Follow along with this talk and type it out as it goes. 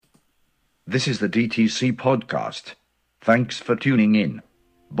This is the DTC podcast. Thanks for tuning in.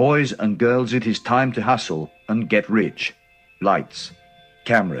 Boys and girls, it is time to hustle and get rich. Lights,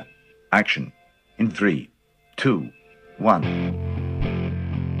 camera, action. In 3, 2, 1.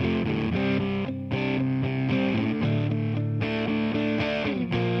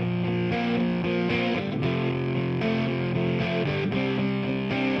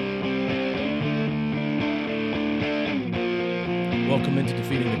 Welcome into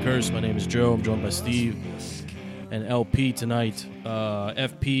Defeating the Curse. My name is Joe. I'm joined by Steve and LP tonight.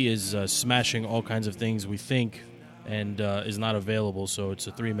 FP is smashing all kinds of things we think and is not available, so it's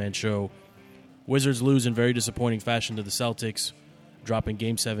a three-man show. Wizards lose in very disappointing fashion to the Celtics, dropping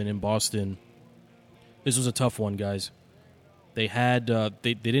Game 7 in Boston. This was a tough one, guys. They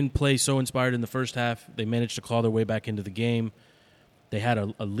didn't play so inspired in the first half. They managed to claw their way back into the game. They had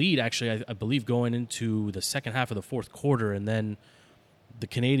a lead, actually, I believe, going into the second half of the fourth quarter, and then the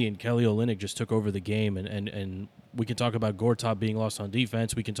Canadian, Kelly Olynyk, just took over the game, and we can talk about Gortat being lost on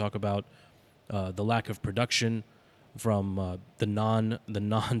defense. We can talk about the lack of production from the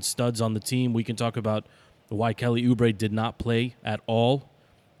non-studs on the team. We can talk about why Kelly Oubre did not play at all.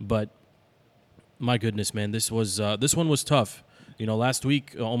 But my goodness, man, this one was tough. You know, last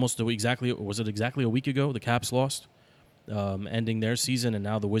week, exactly a week ago, the Caps lost, ending their season, and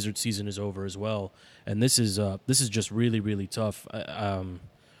now the Wizards' season is over as well. And this is just really, really tough.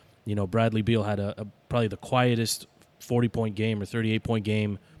 You know, Bradley Beal had probably the quietest 40-point game or 38-point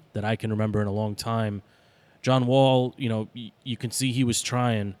game that I can remember in a long time. John Wall, you know, you can see he was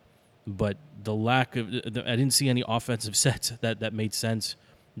trying, but the lack of I didn't see any offensive sets that made sense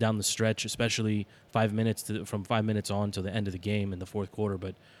down the stretch, especially from 5 minutes on to the end of the game in the fourth quarter.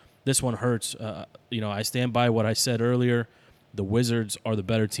 But this one hurts. You know, I stand by what I said earlier. The Wizards are the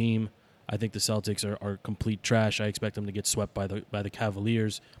better team. I think the Celtics are complete trash. I expect them to get swept by the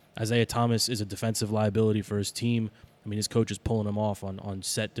Cavaliers. Isaiah Thomas is a defensive liability for his team. I mean, his coach is pulling him off on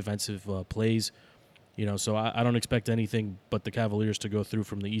set defensive plays. You know, so I don't expect anything but the Cavaliers to go through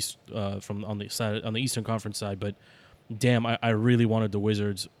from the East, on the Eastern Conference side. But damn, I really wanted the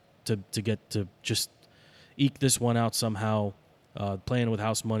Wizards to get to just eke this one out somehow, playing with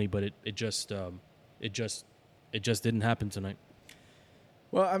house money. But it just didn't happen tonight.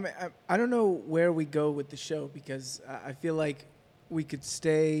 Well, I mean, I don't know where we go with the show, because I feel like we could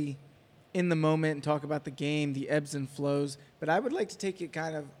stay in the moment and talk about the game, the ebbs and flows. But I would like to take it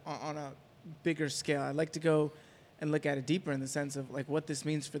kind of on a bigger scale. I'd like to go and look at it deeper in the sense of like what this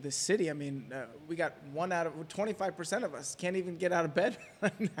means for this city. I mean, we got 25% of us can't even get out of bed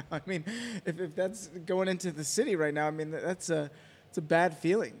right now. I mean, if that's going into the city right now, I mean, it's a bad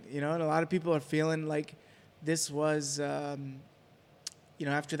feeling, you know. And a lot of people are feeling like this was, you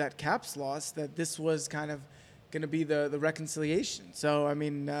know, after that Caps loss, that this was kind of going to be the reconciliation. So, I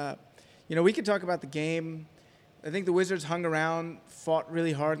mean, you know, we could talk about the game. I think the Wizards hung around, fought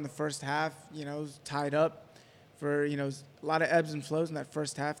really hard in the first half, you know, tied up for, you know, a lot of ebbs and flows in that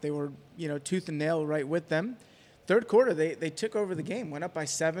first half. They were, you know, tooth and nail right with them. Third quarter, they took over the game, went up by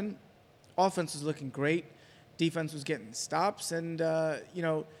 7. Offense was looking great. Defense was getting stops, and, you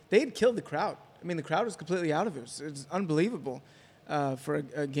know, they had killed the crowd. I mean, the crowd was completely out of it. It was unbelievable for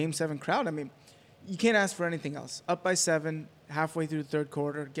a Game 7 crowd. I mean, you can't ask for anything else. Up by 7, halfway through the third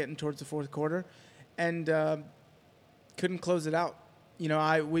quarter, getting towards the fourth quarter, and couldn't close it out. You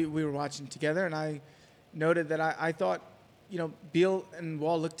know, we were watching together, and I noted that I thought, you know, Beal and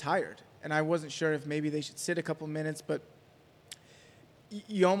Wall looked tired, and I wasn't sure if maybe they should sit a couple minutes, but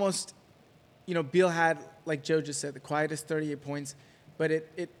you almost, you know, Beal had, like Joe just said, the quietest 38 points, but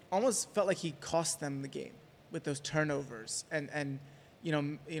it almost felt like he cost them the game with those turnovers and you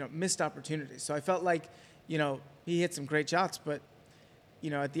know missed opportunities. So I felt like, you know, he hit some great shots, but you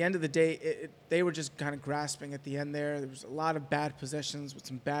know, at the end of the day, they were just kind of grasping at the end there. There was a lot of bad possessions with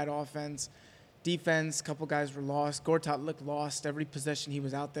some bad offense. Defense, a couple guys were lost. Gortat looked lost every possession he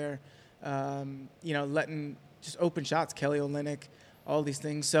was out there. You know, letting just open shots. Kelly Olynyk, all these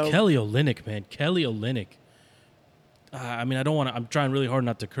things. So Kelly Olynyk, man. Kelly Olynyk. I mean, I don't want to – I'm trying really hard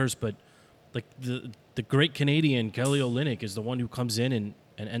not to curse, but like the great Canadian Kelly Olynyk is the one who comes in and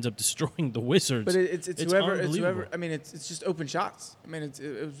ends up destroying the Wizards. But it's whoever. I mean, it's just open shots. I mean,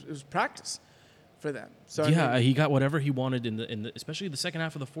 it was practice for them. So yeah, I mean, he got whatever he wanted in the especially the second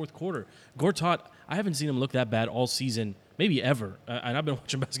half of the fourth quarter. Gortat, I haven't seen him look that bad all season, maybe ever. And I've been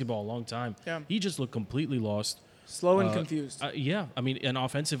watching basketball a long time. Yeah. He just looked completely lost, slow and confused. Yeah, I mean, and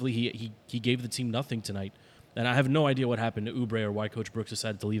offensively, he gave the team nothing tonight. And I have no idea what happened to Oubre or why Coach Brooks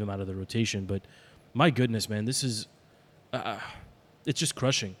decided to leave him out of the rotation. But my goodness, man, this is it's just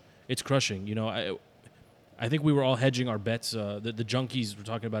crushing. It's crushing. You know, I think we were all hedging our bets. The junkies were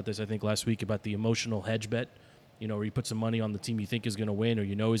talking about this, I think, last week about the emotional hedge bet. Where you put some money on the team you think is going to win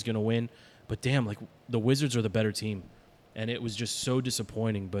or is going to win. But damn, like the Wizards are the better team. And it was just so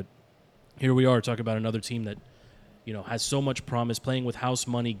disappointing. But here we are talking about another team that, has so much promise, playing with house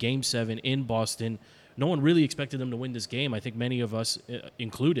money, Game 7 in Boston. No one really expected them to win this game. I think many of us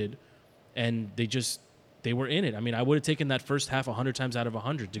included. And they were in it. I mean, I would have taken that first half 100 times out of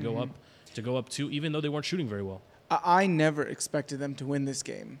 100 to go up 2, even though they weren't shooting very well. I never expected them to win this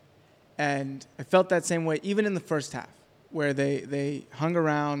game. And I felt that same way even in the first half, where they hung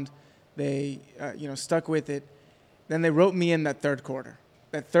around, they stuck with it. Then they wrote me in that third quarter.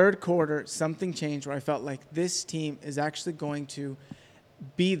 That third quarter, something changed where I felt like this team is actually going to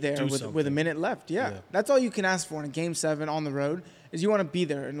be there with a minute left. Yeah, that's all you can ask for in a Game 7 on the road is you want to be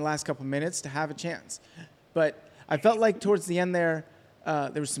there in the last couple minutes to have a chance. But I felt like towards the end there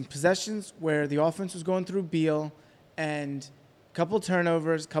were some possessions where the offense was going through Beal and a couple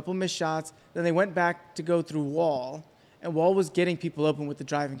turnovers, a couple missed shots. Then they went back to go through Wall, and Wall was getting people open with the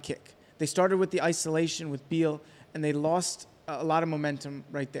drive and kick. They started with the isolation with Beal, and they lost a lot of momentum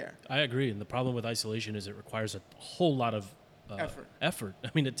right there. I agree, and the problem with isolation is it requires a whole lot of effort. I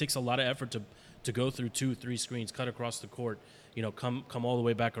mean, it takes a lot of effort to go through 2-3 screens, cut across the court, come all the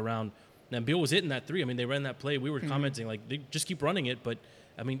way back around. Now, Beal was hitting that three. I mean, they ran that play. We were commenting, like, they just keep running it, but,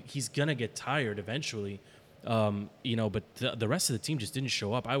 I mean, he's going to get tired eventually. But the rest of the team just didn't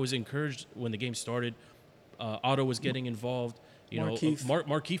show up. I was encouraged when the game started. Otto was getting involved.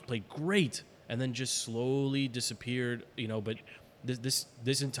 Markieff played great and then just slowly disappeared. But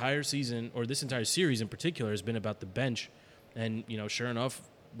this entire season, or this entire series in particular, has been about the bench. And, sure enough,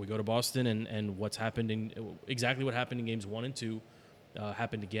 we go to Boston and what's happened exactly what happened in games 1 and 2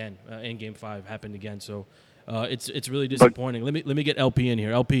 happened again. In Game 5 happened again. So it's really disappointing. Let me get LP in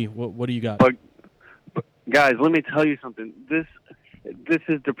here. LP, what do you got? But guys, let me tell you something. This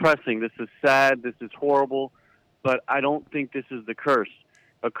is depressing. This is sad. This is horrible. But I don't think this is the curse.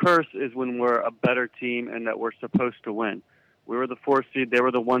 A curse is when we're a better team and that we're supposed to win. We were the 4th seed. They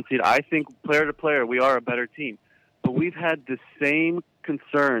were the 1 seed. I think player to player, we are a better team. But we've had the same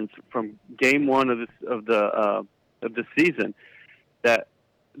concerns from Game 1 of the season that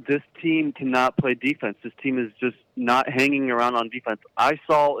this team cannot play defense. This team is just not hanging around on defense. I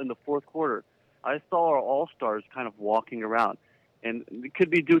saw in the 4th quarter, I saw our all-stars kind of walking around. And it could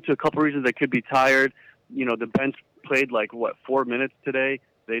be due to a couple reasons. They could be tired. The bench played 4 minutes today.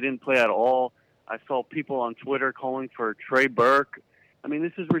 They didn't play at all. I saw people on Twitter calling for Trey Burke. I mean,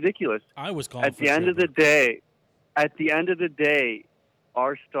 this is ridiculous. I was calling At the end of the day,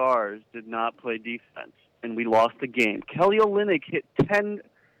 our stars did not play defense, and we lost the game. Kelly Olynyk hit 10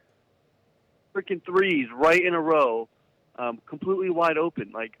 freaking threes right in a row, completely wide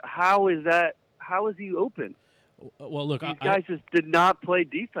open. Like, how is that? How is he open? Well, look, these guys just did not play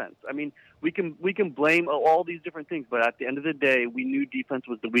defense. I mean, we can blame all these different things, but at the end of the day, we knew defense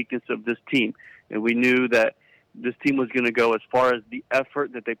was the weakness of this team, and we knew that this team was going to go as far as the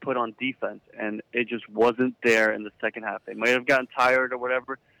effort that they put on defense, and it just wasn't there in the second half. They might have gotten tired or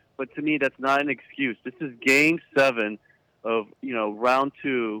whatever, but to me, that's not an excuse. This is Game 7 of round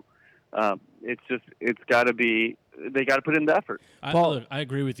 2. It's got to be. They got to put in the effort. I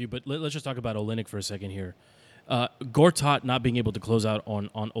agree with you, but let's just talk about Olynyk for a second here. Gortat not being able to close out on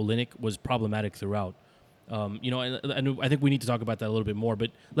Olynyk was problematic throughout. And I think we need to talk about that a little bit more.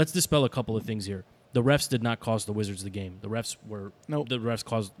 But let's dispel a couple of things here. The refs did not cost the Wizards the game. The refs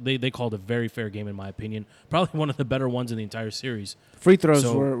they called a very fair game in my opinion. Probably one of the better ones in the entire series. Free throws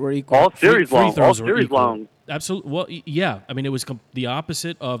were equal. All series long. Absolutely. Well, yeah. I mean, it was the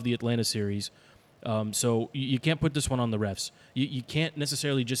opposite of the Atlanta series. So you can't put this one on the refs. You can't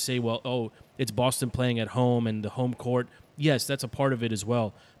necessarily just say, well, it's Boston playing at home and the home court. Yes, that's a part of it as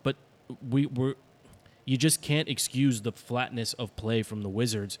well. But you just can't excuse the flatness of play from the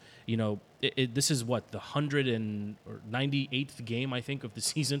Wizards. This is the 198th game, I think, of the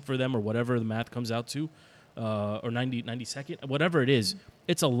season for them, or whatever the math comes out to, or 92nd, whatever it is.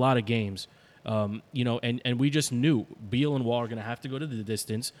 It's a lot of games. And we just knew Beal and Wall are going to have to go to the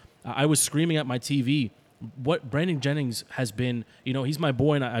distance. I was screaming at my TV what Brandon Jennings has been. He's my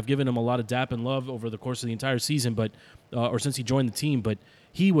boy, and I've given him a lot of dap and love over the course of the entire season, or since he joined the team. But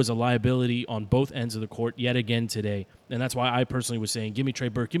he was a liability on both ends of the court yet again today, and that's why I personally was saying, give me Trey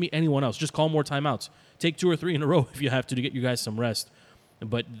Burke, give me anyone else, just call more timeouts, take 2 or 3 in a row if you have to get you guys some rest.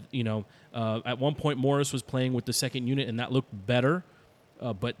 But at one point Morris was playing with the second unit, and that looked better.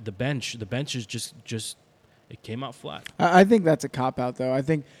 But the bench is just it came out flat. I think that's a cop-out, though. I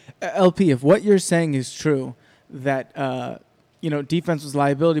think, LP, if what you're saying is true, that defense was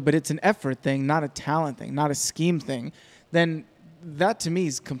liability, but it's an effort thing, not a talent thing, not a scheme thing, then that to me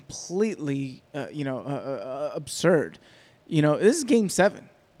is completely, absurd. This is Game 7.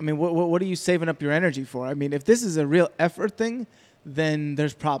 I mean, what are you saving up your energy for? I mean, if this is a real effort thing, then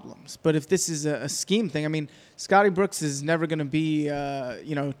there's problems. But if this is a scheme thing, I mean, Scotty Brooks is never going to be,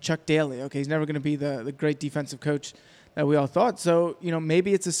 Chuck Daly. Okay, he's never going to be the great defensive coach that we all thought. So,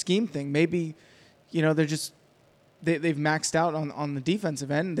 maybe it's a scheme thing. Maybe, they're just they've maxed out on the defensive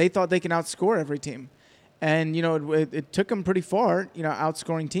end. They thought they can outscore every team, and it took them pretty far,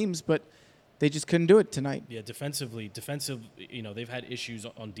 outscoring teams, but they just couldn't do it tonight. Yeah, defensive, they've had issues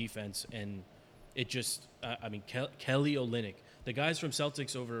on defense, and it just, Kelly Olynyk, the guys from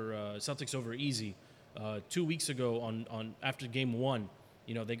Celtics over easy, 2 weeks ago on after Game 1,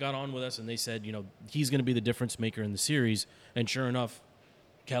 they got on with us and they said, he's going to be the difference maker in the series, and sure enough,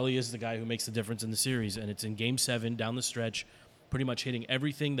 Kelly is the guy who makes the difference in the series, and it's in Game 7 down the stretch, pretty much hitting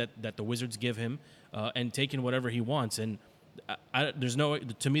everything that the Wizards give him, and taking whatever he wants, and there's no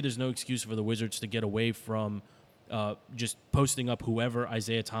excuse for the Wizards to get away from just posting up whoever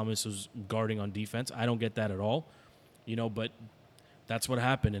Isaiah Thomas was guarding on defense. I don't get that at all, but that's what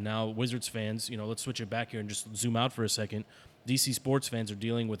happened. And now Wizards fans, let's switch it back here and just zoom out for a second. DC sports fans are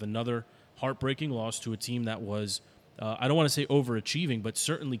dealing with another heartbreaking loss to a team that was, I don't want to say overachieving, but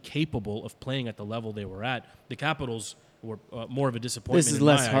certainly capable of playing at the level they were at. The Capitals were more of a disappointment. This is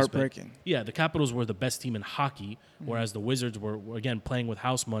less heartbreaking. Yeah, the Capitals were the best team in hockey, whereas the Wizards were again playing with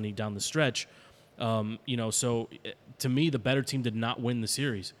house money down the stretch. So to me, the better team did not win the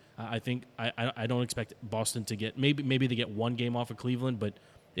series. I think I don't expect Boston to get maybe they get one game off of Cleveland, but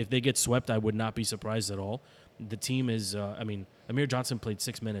if they get swept, I would not be surprised at all. The team is, Amir Johnson played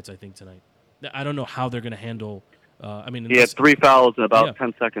 6 minutes, I think, tonight. I don't know how they're going to handle. He had 3 fouls in about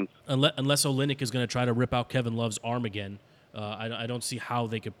 10 seconds. Unless Olynyk is going to try to rip out Kevin Love's arm again, I don't see how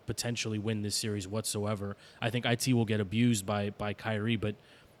they could potentially win this series whatsoever. I think IT will get abused by Kyrie, but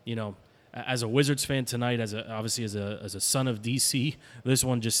as a Wizards fan tonight, obviously as a son of DC, this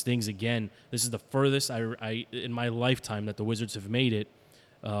one just stings again. This is the furthest I in my lifetime that the Wizards have made it.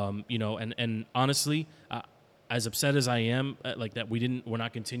 And honestly, as upset as I am, like that we're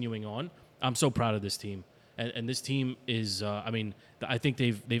not continuing on, I'm so proud of this team. And this team is, I think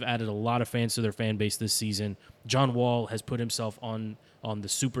they've added a lot of fans to their fan base this season. John Wall has put himself on the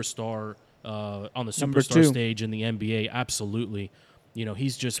superstar stage in the NBA. Absolutely,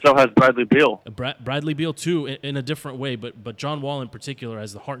 he's just. So has Bradley Beal. Bradley Beal too, in a different way, but John Wall in particular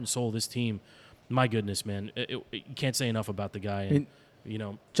as the heart and soul of this team. My goodness, man, you can't say enough about the guy.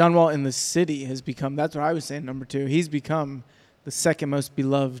 And, John Wall in the city has become. That's what I was saying. Number 2, he's become the second most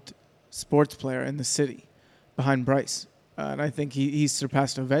beloved sports player in the city, behind Bryce. And I think he's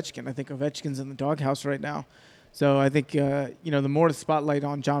surpassed Ovechkin. I think Ovechkin's in the doghouse right now. So I think, the more the spotlight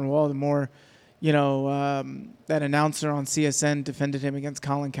on John Wall, the more, that announcer on CSN defended him against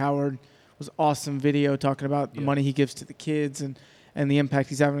Colin Cowherd. It was awesome video talking about the money he gives to the kids and the impact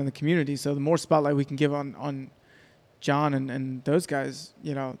he's having in the community. So the more spotlight we can give on John and those guys,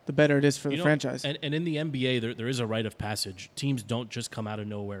 the better it is for the franchise. And in the NBA, there is a rite of passage. Teams don't just come out of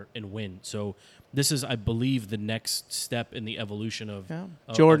nowhere and win. So this is, I believe, the next step in the evolution of the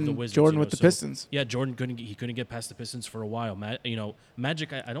Wizards. Jordan with the Pistons. Yeah, Jordan couldn't get past the Pistons for a while.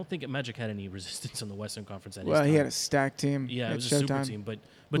 Magic. I don't think Magic had any resistance in the Western Conference. He had a stacked team. Yeah, it was a super team. But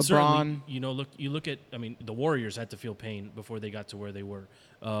LeBron. Certainly, you look at. The Warriors had to feel pain before they got to where they were.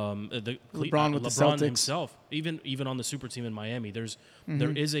 LeBron with the Celtics himself, even on the super team in Miami,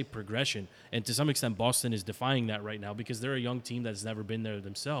 there is a progression, and to some extent, Boston is defying that right now because they're a young team that's never been there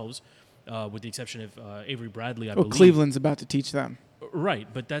themselves, with the exception of Avery Bradley. I believe Cleveland's about to teach them. Right,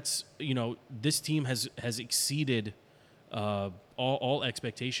 but that's this team has exceeded all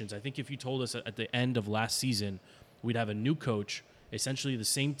expectations. I think if you told us at the end of last season we'd have a new coach, essentially the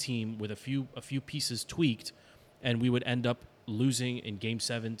same team with a few pieces tweaked, and we would end up losing in Game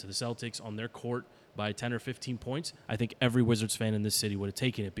 7 to the Celtics on their court by 10 or 15 points, I think every Wizards fan in this city would have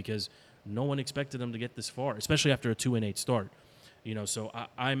taken it because no one expected them to get this far, especially after a 2-8 start. So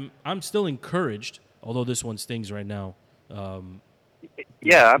I'm still encouraged, although this one stings right now.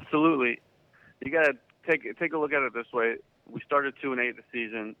 Yeah, absolutely. You got to take a look at it this way. We started 2-8 the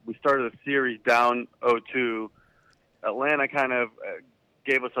season. We started a series down 0-2. Atlanta kind of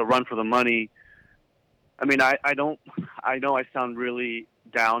gave us a run for the money. I mean, I know I sound really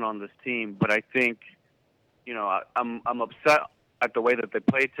down on this team, but I think, I'm upset at the way that they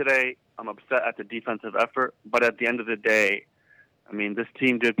played today. I'm upset at the defensive effort, but at the end of the day, I mean, this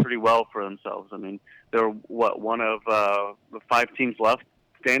team did pretty well for themselves. I mean, they're one of the 5 teams left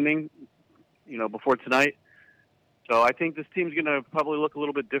standing, before tonight. So I think this team's going to probably look a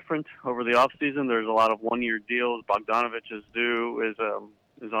little bit different over the offseason. There's a lot of one-year deals. Bogdanovich is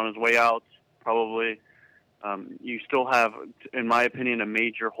on his way out, probably. You still have, in my opinion, a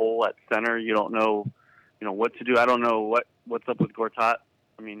major hole at center. You don't know, what to do. I don't know what's up with Gortat.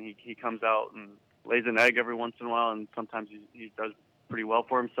 I mean, he comes out and lays an egg every once in a while, and sometimes he does pretty well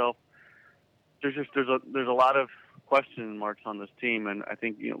for himself. There's a lot of question marks on this team, and I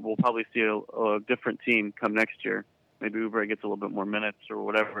think we'll probably see a different team come next year. Maybe Oubre gets a little bit more minutes or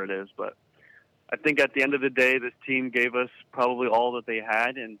whatever it is, but I think at the end of the day, this team gave us probably all that they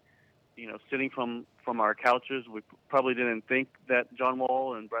had, and sitting from our couches, we probably didn't think that John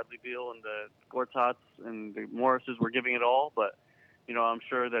Wall and Bradley Beal and the Gortats and the Morrises were giving it all, but I'm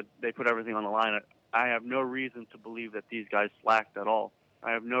sure that they put everything on the line. I have no reason to believe that these guys slacked at all.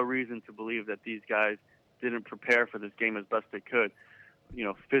 I have no reason to believe that these guys didn't prepare for this game as best they could,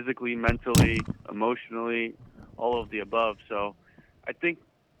 physically, mentally, emotionally, all of the above. So I think,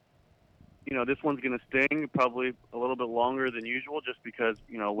 this one's going to sting probably a little bit longer than usual just because,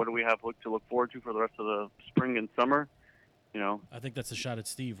 what do we have to look forward to for the rest of the spring and summer? I think that's a shot at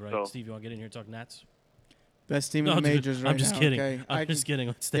Steve, right? So, Steve, you want to get in here and talk Nats? Best team in the majors right now. I'm just kidding. Okay? I'm just kidding.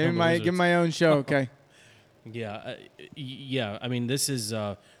 Let's stay give on the Wizards. my own show, okay? Yeah. I mean, this is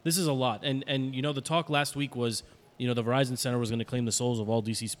a lot, and the talk last week was, the Verizon Center was going to claim the souls of all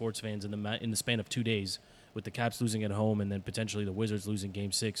DC sports fans in the span of 2 days, with the Caps losing at home and then potentially the Wizards losing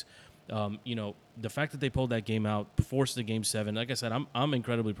Game 6. The fact that they pulled that game out, forced the Game 7. Like I said, I'm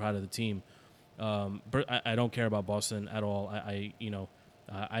incredibly proud of the team. But I don't care about Boston at all.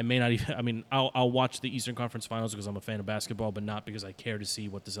 I may not even. I mean, I'll watch the Eastern Conference Finals because I'm a fan of basketball, but not because I care to see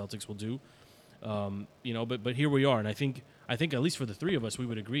what the Celtics will do. But here we are, and I think at least for the three of us, we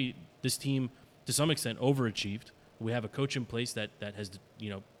would agree this team to some extent overachieved. We have a coach in place that has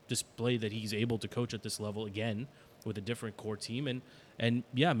displayed that he's able to coach at this level again with a different core team, and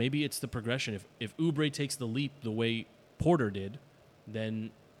yeah, maybe it's the progression. If Oubre takes the leap the way Porter did,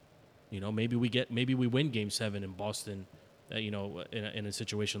 then maybe we win Game 7 in Boston. In a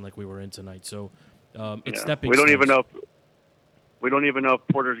situation like we were in tonight. So it's stepping. We don't even know if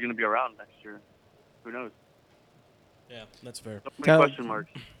Porter's going to be around next year. Who knows? Yeah, that's fair. So many question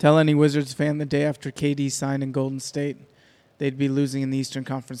marks. Tell any Wizards fan the day after KD signed in Golden State, they'd be losing in the Eastern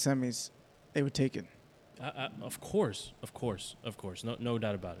Conference semis. They would take it. Of course. No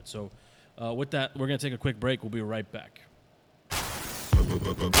doubt about it. So with that, we're going to take a quick break. We'll be right back.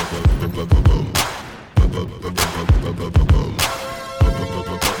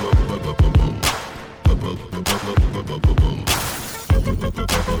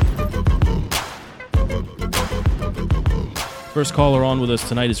 First caller on with us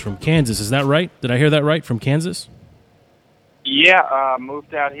tonight is from Kansas. Is that right? Did I hear that right? From Kansas? Yeah,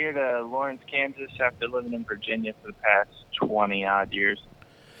 moved out here to Lawrence, Kansas after living in Virginia for the past 20-odd years.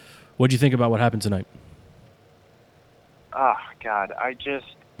 What'd you think about what happened tonight? Oh, God, I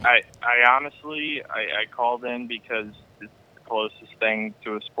honestly called in because it's the closest thing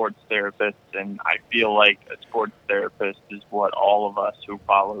to a sports therapist, and I feel like a sports therapist is what all of us who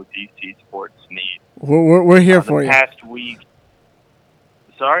follow DC sports need. We're here for you. Past week.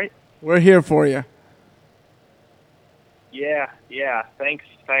 Sorry? We're here for you. Yeah. Thanks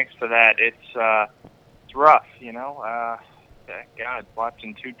for that. It's rough, God,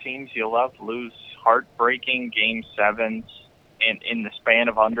 watching two teams you love lose heartbreaking Game 7s in the span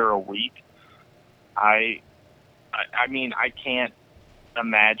of under a week. I mean, I can't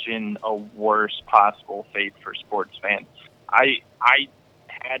imagine a worse possible fate for sports fans. I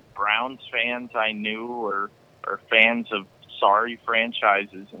had Browns fans I knew or fans of sorry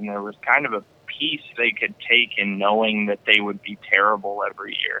franchises, and there was kind of a piece they could take in knowing that they would be terrible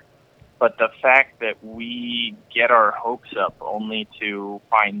every year. But the fact that we get our hopes up only to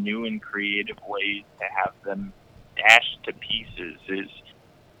find new and creative ways to have them dashed to pieces is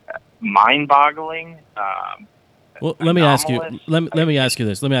mind-boggling. Well, let me ask you. Let me ask you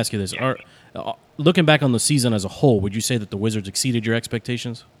this. Looking back on the season as a whole, would you say that the Wizards exceeded your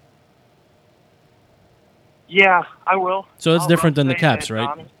expectations? Yeah, I will. So it's different than the Caps, that, right?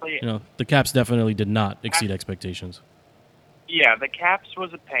 Honestly, the Caps definitely did not exceed expectations. Yeah, the Caps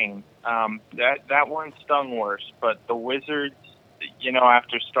was a pain. That one stung worse. But the Wizards,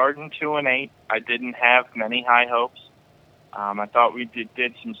 after starting 2-8, I didn't have many high hopes. I thought we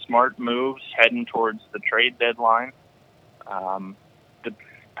did some smart moves heading towards the trade deadline. The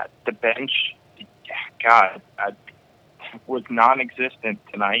bench, God, was non-existent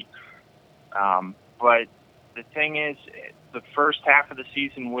tonight. But the thing is, the first half of the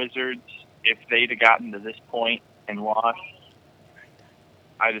season, Wizards, if they'd have gotten to this point and lost,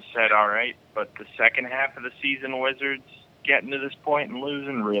 I just said, all right. But the second half of the season, Wizards getting to this point and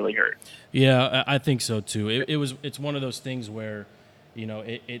losing really hurt. Yeah, I think so too. It's one of those things where,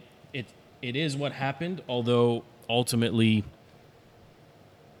 it is what happened. Although ultimately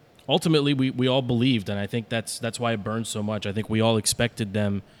we all believed, and I think that's why it burned so much. I think we all expected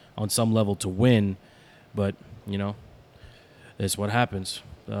them on some level to win, but it's what happens.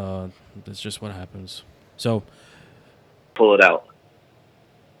 That's just what happens. So pull it out,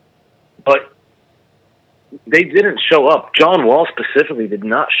 but they didn't show up. John Wall specifically did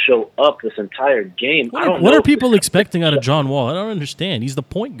not show up this entire game. What are people expecting out of John Wall? I don't understand. He's the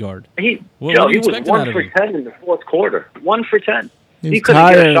point guard. He was 1 for 10 in the fourth quarter. 1 for 10. He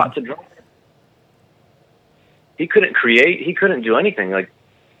couldn't get a shot to draw. He couldn't create. He couldn't do anything.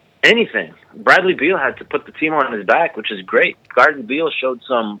 Anything. Bradley Beal had to put the team on his back, which is great. Bradley Beal showed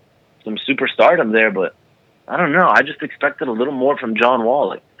some superstardom there, but I don't know. I just expected a little more from John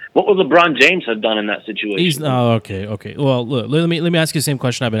Wall. What would LeBron James have done in that situation? Okay. Well, look, let me ask you the same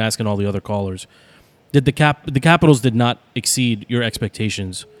question I've been asking all the other callers. Did the Capitals did not exceed your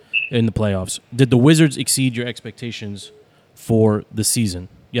expectations in the playoffs? Did the Wizards exceed your expectations for the season?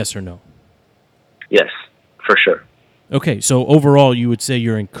 Yes or no? Yes, for sure. Okay, so overall, you would say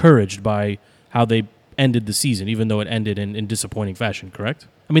you're encouraged by how they ended the season, even though it ended in disappointing fashion, correct?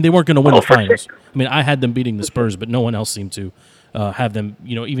 I mean, they weren't going to win the finals. Sure. I mean, I had them beating the Spurs, but no one else seemed to have them,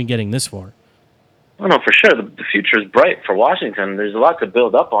 even getting this far. Oh, no, for sure. The future is bright for Washington. There's a lot to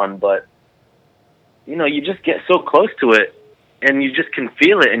build up on, but, you just get so close to it, and you just can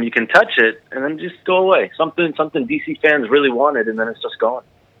feel it, and you can touch it, and then just go away. Something DC fans really wanted, and then it's just gone.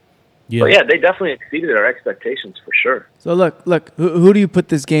 Yeah. But, yeah, they definitely exceeded our expectations for sure. So, look, who do you put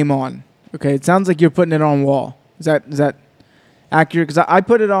this game on? Okay, it sounds like you're putting it on Wall. Is that accurate? Because I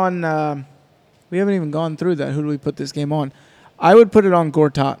put it on we haven't even gone through that. Who do we put this game on? I would put it on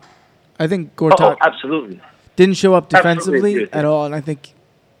Gortat. I think Gortat absolutely didn't show up defensively at all, and I think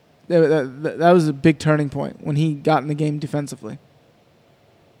that was a big turning point when he got in the game defensively.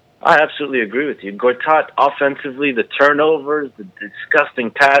 I absolutely agree with you. Gortat offensively, the turnovers, the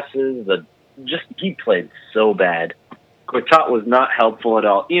disgusting passes, he played so bad. Gortat was not helpful at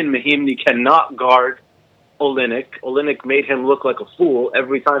all. Ian Mahinmi cannot guard Olynyk. Olynyk made him look like a fool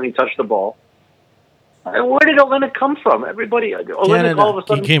every time he touched the ball. Where did Olynyk come from? Olynyk all of a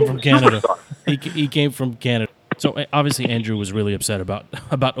sudden he came from Canada. He came from Canada. So obviously Andrew was really upset about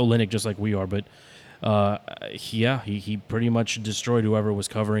Olynyk, just like we are. But he pretty much destroyed whoever was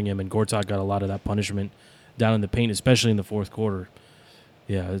covering him, and Gortat got a lot of that punishment down in the paint, especially in the fourth quarter.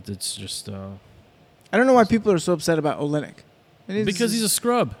 Yeah, it's just. I don't know why people are so upset about Olynyk. Because he's a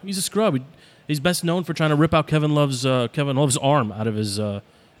scrub. He's a scrub. He's best known for trying to rip out Kevin Love's arm out of his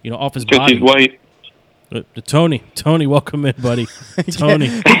off his body. He's white. Tony, welcome in, buddy. Tony,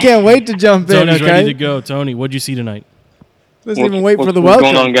 he can't wait to jump in. Tony's ready to go. Tony, what'd you see tonight? Doesn't even wait for the welcome.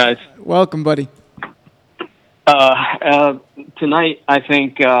 What's going on, guys? Welcome, buddy. Tonight, I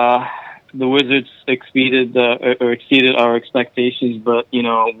think the Wizards exceeded our expectations, but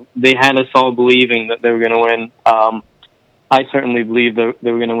they had us all believing that they were going to win. I certainly believe that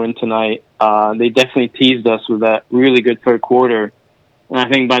they were going to win tonight. They definitely teased us with that really good third quarter. And I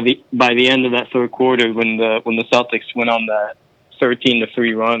think by the end of that third quarter, when the Celtics went on that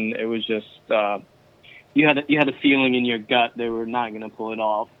 13-3 run, it was just you had a feeling in your gut they were not going to pull it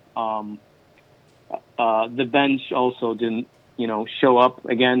off. The bench also didn't show up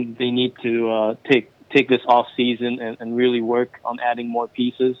again. They need to take this off season and really work on adding more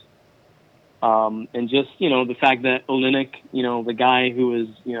pieces. And just the fact that Olynyk, the guy who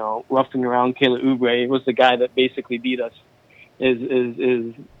was roughing around Kelly Oubre, was the guy that basically beat us.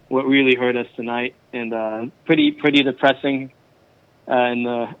 Is what really hurt us tonight, and pretty depressing. And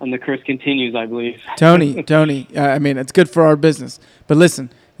the curse continues, I believe. Tony, I mean, it's good for our business. But listen,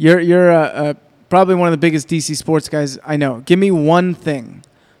 you're probably one of the biggest DC sports guys I know. Give me one thing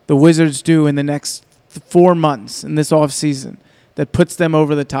the Wizards do in the next 4 months in this off season that puts them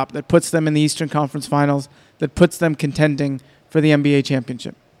over the top, that puts them in the Eastern Conference Finals, that puts them contending for the NBA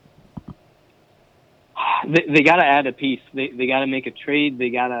championship. They got to add a piece. They got to make a trade.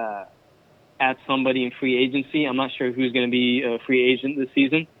 They got to add somebody in free agency. I'm not sure who's going to be a free agent this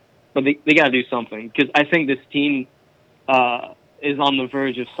season, but they got to do something, because I think this team is on the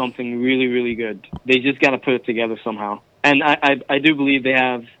verge of something really, really good. They just got to put it together somehow. And I do believe they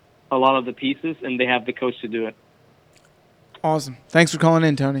have a lot of the pieces, and they have the coach to do it. Awesome. Thanks for calling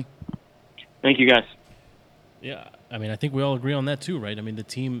in, Tony. Thank you, guys. Yeah, I mean, I think we all agree on that too, right? I mean, the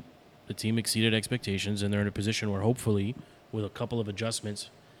team exceeded expectations, and they're in a position where hopefully, with a couple of adjustments,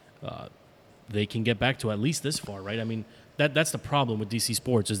 they can get back to at least this far, right? I mean, that's the problem with DC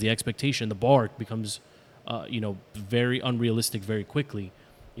sports is the expectation, the bar becomes, very unrealistic very quickly.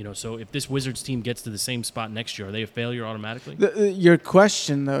 So if this Wizards team gets to the same spot next year, are they a failure automatically? Your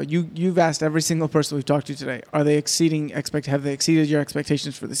question, though, you've asked every single person we've talked to today, have they exceeded your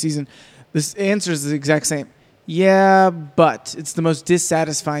expectations for the season? This answer is the exact same. Yeah, but it's the most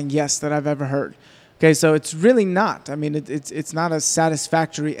dissatisfying yes that I've ever heard. Okay, so it's really not. I mean, it's not a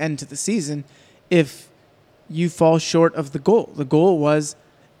satisfactory end to the season if you fall short of the goal. The goal was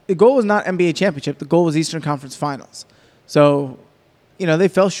not NBA championship. The goal was Eastern Conference Finals. So, they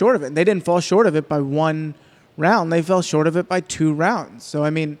fell short of it. And they didn't fall short of it by one round. They fell short of it by 2 rounds. So, I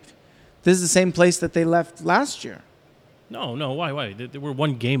mean, this is the same place that they left last year. No. Why? They were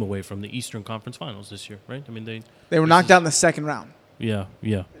 1 game away from the Eastern Conference Finals this year, right? I mean, they were knocked out in the second round. Yeah.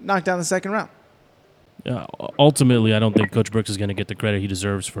 Knocked out in the second round. Ultimately, I don't think Coach Brooks is going to get the credit he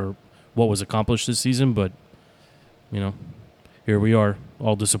deserves for what was accomplished this season, but, here we are,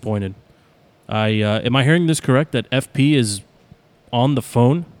 all disappointed. Am I hearing this correct, that FP is on the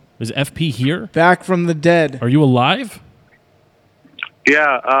phone? Is FP here? Back from the dead. Are you alive?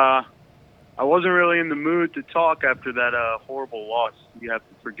 Yeah, I wasn't really in the mood to talk after that horrible loss. You have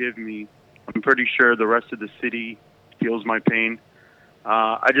to forgive me. I'm pretty sure the rest of the city feels my pain.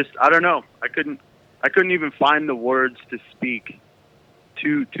 I don't know. I couldn't even find the words to speak.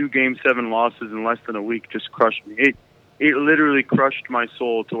 Two Game 7 losses in less than a week just crushed me. It literally crushed my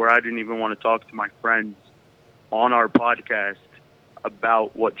soul to where I didn't even want to talk to my friends on our podcast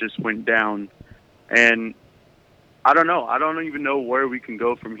about what just went down. And I don't know. I don't even know where we can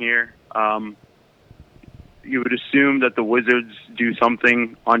go from here. You would assume that the Wizards do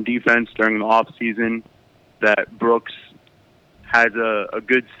something on defense during the off season, that Brooks has a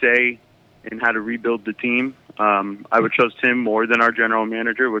good say in how to rebuild the team. I would trust him more than our general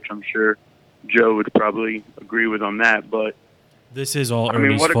manager, which I'm sure Joe would probably agree with on that. But this is all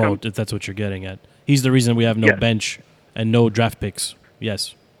Ernie's fault, if that's what you're getting at. He's the reason we have no bench and no draft picks.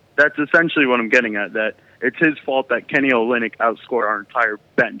 Yes. That's essentially what I'm getting at, that it's his fault that Kenny Olynyk outscored our entire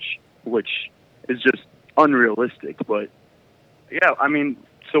bench, which is just unrealistic. But, yeah, I mean,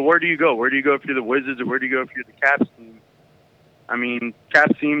 so where do you go? Where do you go if you're the Wizards, or where do you go if you're the Caps team? I mean,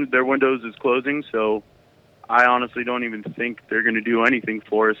 Caps team, their windows is closing, so I honestly don't even think they're going to do anything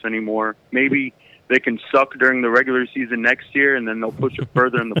for us anymore. Maybe they can suck during the regular season next year, and then they'll push it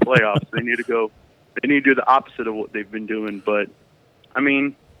further in the playoffs. They need to do the opposite of what they've been doing. But, I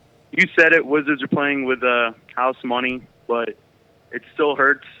mean, you said it, Wizards are playing with house money, but it still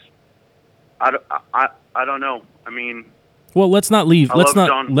hurts. I don't know. I mean, well, let's not leave. Let's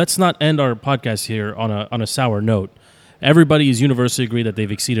not end our podcast here on a sour note. Everybody is universally agreed that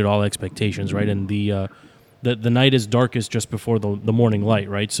they've exceeded all expectations, right? And the night is darkest just before the morning light,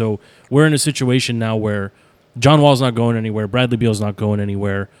 right? So we're in a situation now where John Wall's not going anywhere, Bradley Beal's not going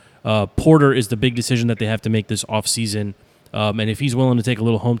anywhere. Porter is the big decision that they have to make this offseason. And if he's willing to take a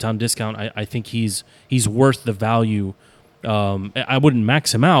little hometown discount, I think he's worth the value. I wouldn't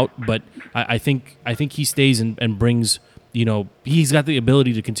max him out, but I think he stays and brings, he's got the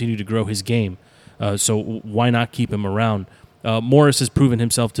ability to continue to grow his game. So why not keep him around? Morris has proven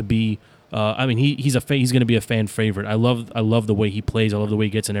himself to be. He's going to be a fan favorite. I love the way he plays. I love the way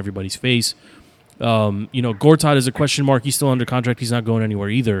he gets in everybody's face. Gortat is a question mark. He's still under contract. He's not going anywhere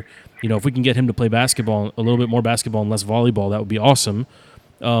either. If we can get him to play basketball, a little bit more basketball and less volleyball, that would be awesome.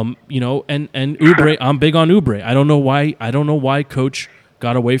 And Oubre, I'm big on Oubre. I don't know why Coach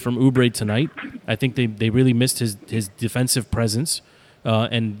got away from Oubre tonight. I think they really missed his defensive presence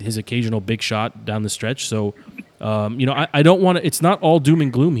and his occasional big shot down the stretch. So, I don't want to. It's not all doom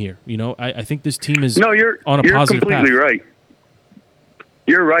and gloom here. I think this team is on a positive path. You're completely right.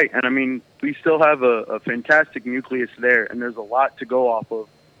 You're right, and I mean, we still have a fantastic nucleus there, and there's a lot to go off of.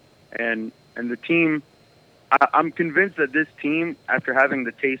 And the team, I'm convinced that this team, after having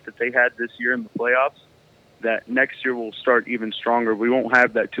the taste that they had this year in the playoffs, that next year will start even stronger. We won't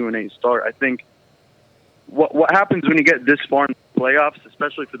have that 2-8 start. I think what happens when you get this far in the playoffs,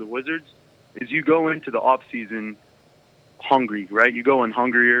 especially for the Wizards, is you go into the offseason hungry, right? You go in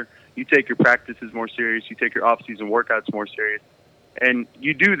hungrier. You take your practices more serious. You take your offseason workouts more serious. And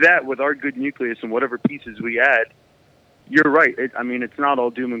you do that with our good nucleus and whatever pieces we add. You're right. It's not all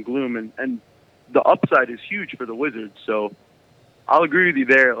doom and gloom, and the upside is huge for the Wizards. So I'll agree with you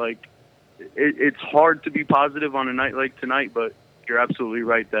there. Like, it's hard to be positive on a night like tonight, but you're absolutely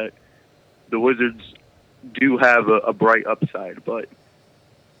right that the Wizards do have a bright upside. But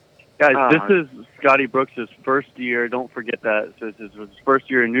guys, this is Scotty Brooks' first year. Don't forget that. This is his first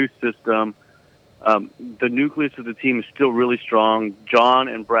year in new system. The nucleus of the team is still really strong. John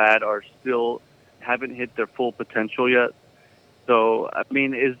and Brad haven't hit their full potential yet. So, I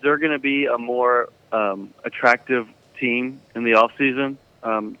mean, is there going to be a more attractive team in the offseason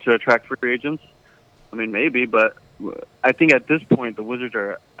to attract free agents? I mean, maybe, but I think at this point the Wizards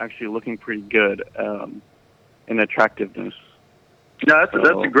are actually looking pretty good in attractiveness. No,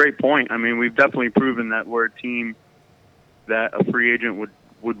 that's a great point. I mean, we've definitely proven that we're a team that a free agent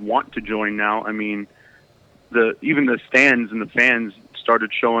would want to join now. I mean, even the stands and the fans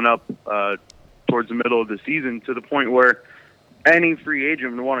started showing up towards the middle of the season to the point where any free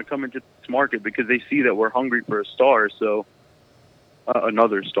agent would want to come into this market because they see that we're hungry for a star, so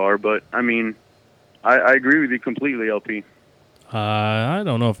another star. But, I mean, I agree with you completely, LP. I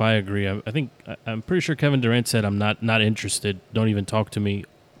don't know if I agree. I'm pretty sure Kevin Durant said I'm not interested. Don't even talk to me.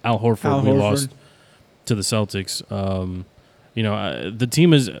 Al Horford. Lost to the Celtics. The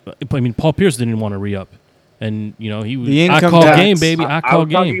team is. I mean, Paul Pierce didn't want to re-up, and he was. I call game, baby. I call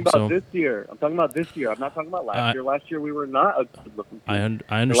game. I'm talking about this year. I'm talking about this year. I'm not talking about last year. Last year we were not a good-looking team.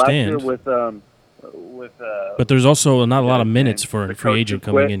 I understand. Last year but there's also not a lot of minutes for a free agent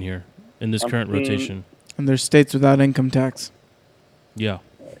coming in here in this current rotation. And there's states without income tax. Yeah,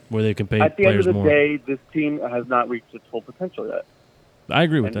 where they can pay at the players end of the more. day, this team has not reached its full potential yet. I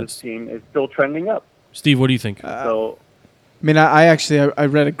agree with and that. This team is still trending up. Steve, what do you think? So, I mean, I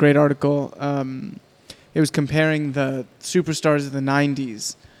read a great article. It was comparing the superstars of the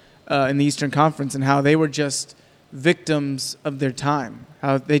 '90s in the Eastern Conference and how they were just victims of their time.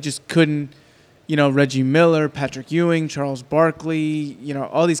 How they just couldn't, Reggie Miller, Patrick Ewing, Charles Barkley,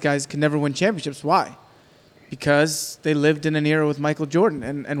 all these guys could never win championships. Why? Because they lived in an era with Michael Jordan,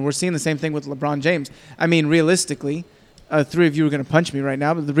 and we're seeing the same thing with LeBron James. I mean, realistically, three of you are going to punch me right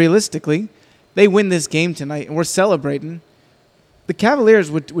now, but realistically, they win this game tonight, and we're celebrating. The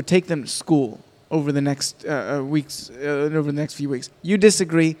Cavaliers would take them to school over the next over the next few weeks. You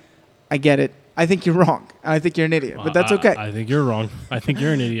disagree, I get it. I think you're wrong. I think you're an idiot, but that's okay. I think you're wrong. I think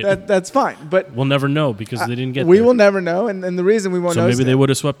you're an idiot. That's fine, but we'll never know because they didn't get we there. will never know, and the reason we won't know So is maybe they would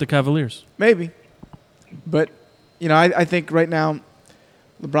have swept the Cavaliers. Maybe. But, I think right now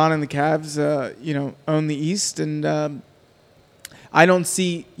LeBron and the Cavs, own the East. And I don't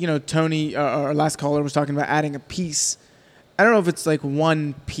see, Tony, our last caller was talking about adding a piece. I don't know if it's like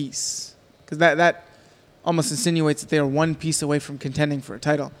one piece. Because that almost insinuates that they are one piece away from contending for a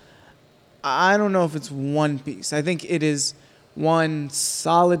title. I don't know if it's one piece. I think it is one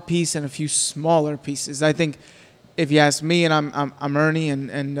solid piece and a few smaller pieces. I think if you ask me, and I'm Ernie,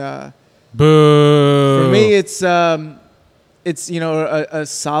 and Boo. for me, it's a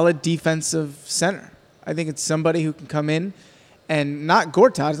solid defensive center. I think it's somebody who can come in and not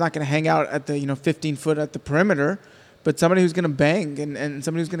Gortat is not going to hang out at the 15 foot at the perimeter, but somebody who's going to bang and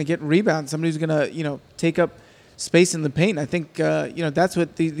somebody who's going to get rebounds, somebody who's going to take up space in the paint. I think that's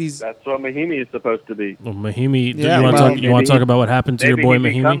what these. That's what Mahimi is supposed to be. Well, Mahimi, Yeah, you want to talk about what happened to your boy he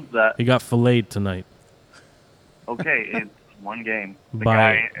Mahimi? becomes that. He got filleted tonight. Okay, it's one game. The Bye.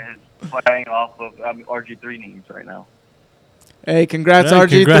 guy is playing off of RG3 names right now. Hey, congrats, Hey,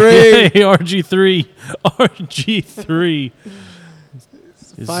 RG3. Hey, RG3. RG3.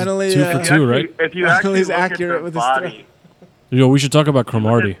 Is Finally, 2 for 2, right? If you Finally actually he's look accurate at their with his body, Yo, we should talk about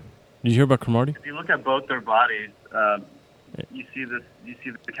Cromartie. Did you hear about Cromartie? if you look at both their bodies, you see this. You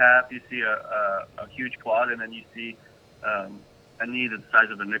see the calf. You see a huge quad, and then you see a knee the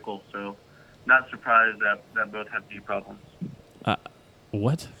size of a nickel. So, not surprised that both have knee problems.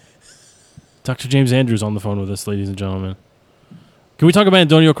 What? Dr. James Andrews on the phone with us, ladies and gentlemen. Can we talk about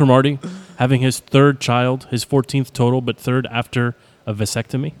Antonio Cromartie having his third child, his 14th total, but third after a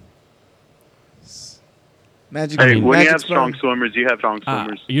vasectomy? Magic. Hey, when you Magic have strong sperm. swimmers, you have strong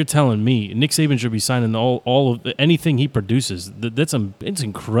swimmers. You're telling me Nick Saban should be signing all of anything he produces. It's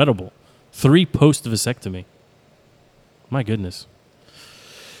incredible. 3 post vasectomy. My goodness.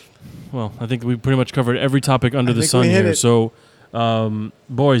 Well, I think we pretty much covered every topic under the think sun we hit here. it. So,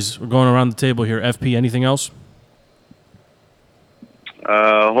 boys, we're going around the table here. FP, anything else?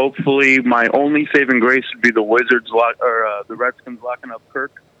 Hopefully, my only saving grace would be the Wizards the Redskins locking up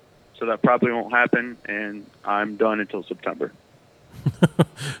Kirk. So that probably won't happen, and I'm done until September.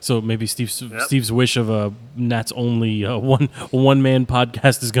 So maybe Steve's wish of a Nats only one man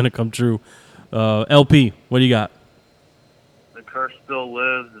podcast is going to come true. LP, what do you got? The curse still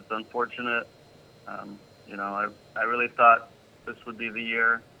lives. It's unfortunate. I really thought this would be the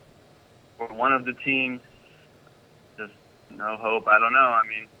year for one of the teams. Just no hope. I don't know. I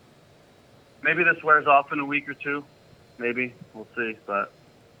mean, maybe this wears off in a week or two. Maybe. We'll see. But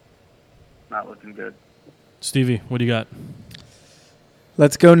not looking good. Stevie, what do you got?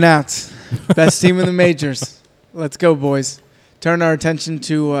 Let's go Nats. Best team in the majors. Let's go, boys. Turn our attention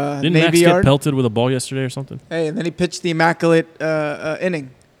to Didn't Navy Max Yard. get pelted with a ball yesterday or something? Hey, and then he pitched the immaculate inning.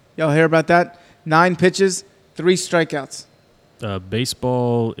 Y'all hear about that? 9 pitches, 3 strikeouts.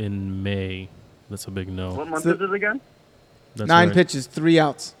 Baseball in May. That's a big no. What month So- is it again? That's 9 right. pitches, 3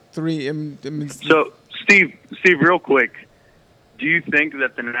 outs. 3. So, Steve, real quick, do you think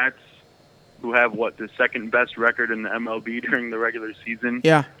that the Nats, who have the second best record in the MLB during the regular season,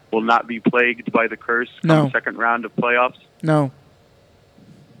 Yeah. will not be plagued by the curse No. come second round of playoffs? No.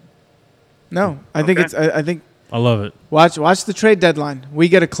 I think Okay. it's. I think I love it. watch the trade deadline. We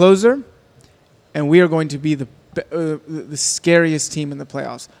get a closer, and we are going to be the scariest team in the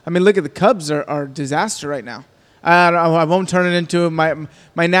playoffs. I mean, look at the Cubs are a disaster right now. I won't turn it into my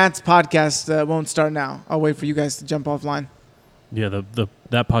Nats podcast. Won't start now. I'll wait for you guys to jump offline. Yeah,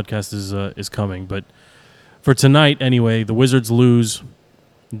 that podcast is coming. But for tonight, anyway, the Wizards lose.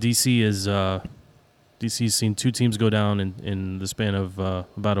 DC's seen 2 teams go down in the span of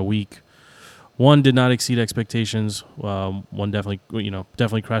about a week. One did not exceed expectations. One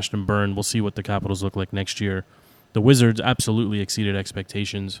definitely crashed and burned. We'll see what the Capitals look like next year. The Wizards absolutely exceeded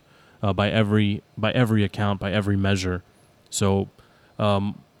expectations by every account, by every measure. So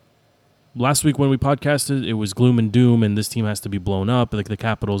last week when we podcasted, it was gloom and doom, and this team has to be blown up, like the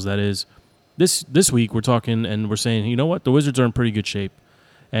Capitals. That is, this week we're talking and we're saying, you know what, the Wizards are in pretty good shape,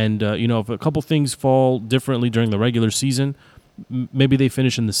 and if a couple things fall differently during the regular season, maybe they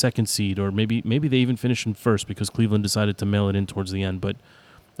finish in the 2nd seed, or maybe they even finish in 1st because Cleveland decided to mail it in towards the end. But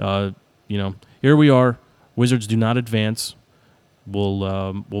here we are. Wizards do not advance.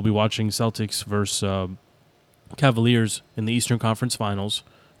 We'll be watching Celtics versus Cavaliers in the Eastern Conference Finals,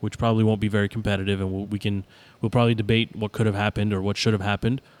 which probably won't be very competitive, and we'll probably debate what could have happened or what should have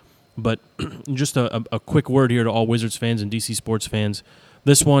happened. But just a quick word here to all Wizards fans and DC sports fans.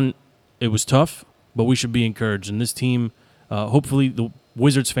 This one, it was tough, but we should be encouraged. And this team, hopefully the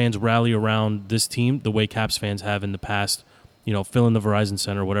Wizards fans rally around this team the way Caps fans have in the past, fill in the Verizon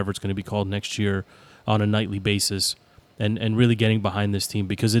Center, whatever it's going to be called next year, on a nightly basis, and really getting behind this team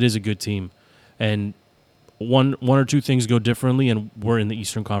because it is a good team. And one or two things go differently, and we're in the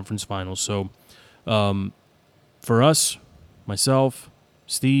Eastern Conference Finals. So for us, myself,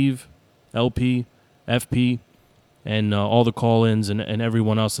 Steve, LP, FP, and all the call-ins and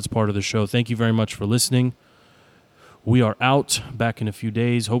everyone else that's part of the show, thank you very much for listening. We are out back in a few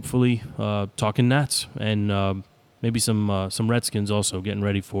days, hopefully, talking Nats and maybe some Redskins also, getting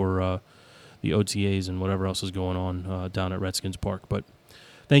ready for the OTAs and whatever else is going on down at Redskins Park. But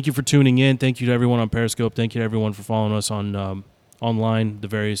thank you for tuning in. Thank you to everyone on Periscope. Thank you to everyone for following us on online, the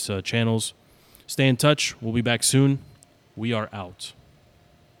various channels. Stay in touch. We'll be back soon. We are out.